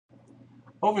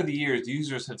Over the years,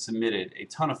 users have submitted a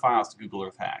ton of files to Google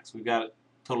Earth Hacks. We've got a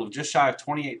total of just shy of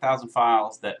 28,000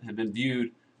 files that have been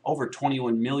viewed over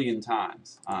 21 million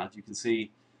times. As you can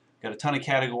see, got a ton of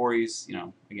categories,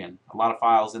 again, a lot of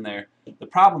files in there. The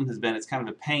problem has been it's kind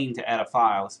of a pain to add a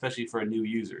file, especially for a new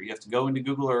user. You have to go into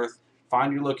Google Earth,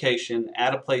 find your location,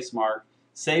 add a place mark,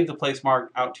 save the place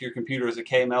mark out to your computer as a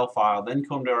KML file, then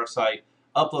come to our site,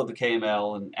 upload the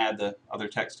KML, and add the other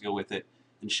text to go with it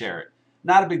and share it.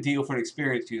 Not a big deal for an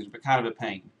experienced user, but kind of a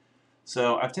pain.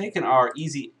 So I've taken our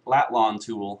easy Lat Lon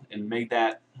tool and made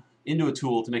that into a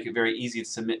tool to make it very easy to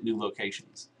submit new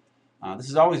locations. This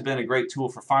has always been a great tool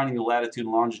for finding the latitude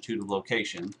and longitude of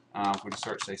location. If we just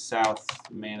search, say, South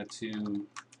Manitou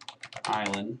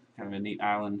Island, kind of a neat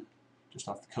island just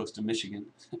off the coast of Michigan.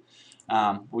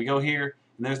 We go here,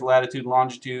 and there's the latitude and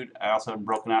longitude. I also have them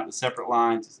broken out into separate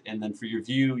lines, and then for your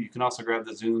view, you can also grab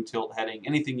the zoom, tilt, heading,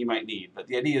 anything you might need. But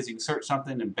the idea is you can search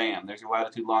something, and bam, there's your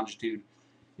latitude, longitude.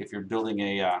 If you're building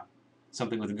a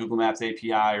something with a Google Maps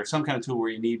API or some kind of tool where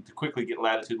you need to quickly get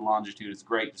latitude and longitude, it's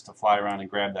great just to fly around and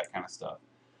grab that kind of stuff.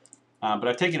 But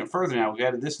I've taken it further now. We've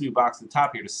added this new box at the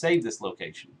top here to save this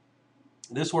location.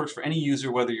 This works for any user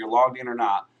whether you're logged in or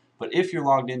not, but if you're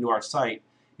logged into our site,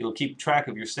 it'll keep track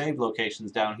of your saved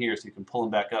locations down here so you can pull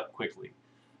them back up quickly.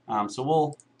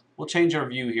 So we'll change our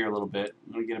view here a little bit.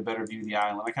 I'm going to get a better view of the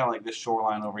island. I kind of like this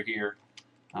shoreline over here.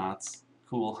 It's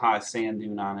cool high sand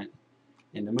dune on it.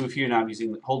 And to move here now,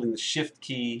 I'm holding the Shift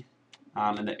key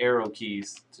and the arrow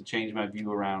keys to change my view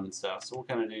around and stuff. So we'll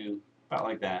kind of do about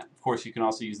like that. Of course, you can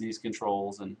also use these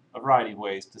controls and a variety of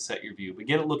ways to set your view. But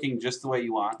get it looking just the way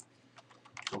you want.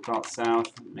 We'll call it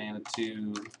South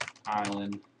Manitou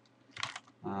Island.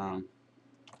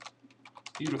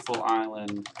 Beautiful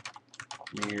island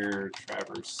near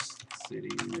Traverse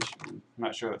City, Michigan. I'm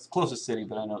not sure that's the closest city,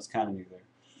 but I know it's kind of near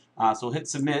there. So we'll hit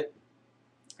Submit,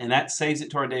 and that saves it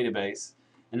to our database.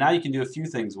 And now you can do a few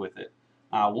things with it.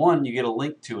 One, you get a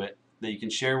link to it that you can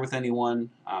share with anyone,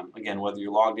 again, whether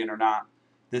you're logged in or not.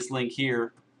 This link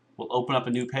here will open up a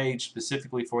new page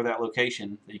specifically for that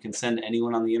location that you can send to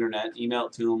anyone on the internet, email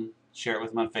it to them, share it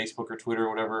with them on Facebook or Twitter or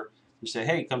whatever. You say,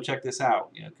 hey, come check this out.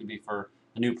 It could be for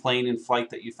a new plane in flight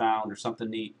that you found or something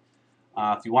neat.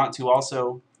 If you want to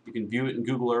also, you can view it in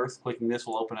Google Earth. Clicking this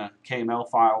will open a KML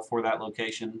file for that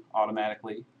location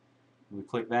automatically. We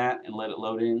click that and let it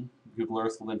load in. Google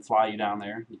Earth will then fly you down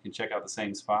there. You can check out the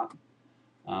same spot.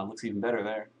 Looks even better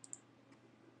there.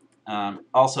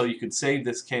 Also, you could save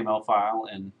this KML file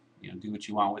and do what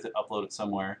you want with it, upload it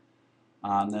somewhere.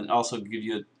 And then also give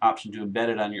you an option to embed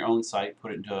it on your own site,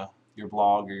 put it into your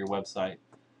blog or your website.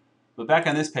 But back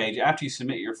on this page, after you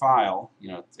submit your file,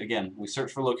 again, we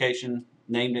search for location,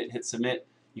 named it, hit submit.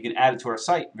 You can add it to our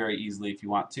site very easily if you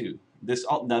want to.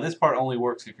 Now this part only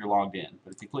works if you're logged in,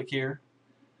 but if you click here,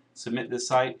 submit this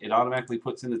site, it automatically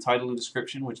puts in the title and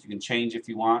description, which you can change if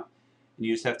you want, and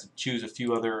you just have to choose a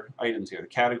few other items here. The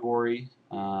category,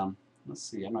 let's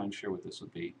see, I'm not even sure what this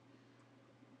would be.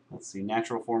 Let's see,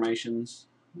 natural formations,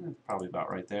 probably about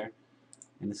right there.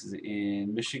 And this is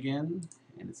in Michigan,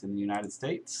 and it's in the United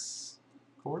States,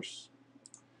 of course.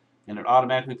 And it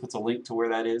automatically puts a link to where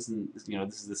that is, and this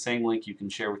is the same link you can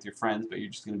share with your friends, but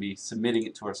you're just going to be submitting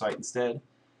it to our site instead.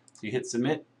 So you hit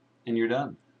submit, and you're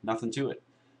done. Nothing to it.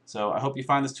 So I hope you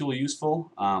find this tool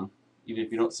useful. Even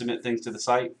if you don't submit things to the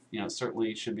site, it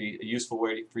certainly should be a useful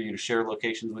way for you to share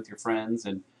locations with your friends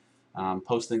and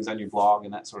post things on your blog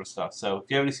and that sort of stuff. So if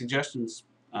you have any suggestions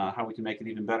how we can make it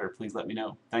even better, please let me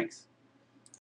know. Thanks.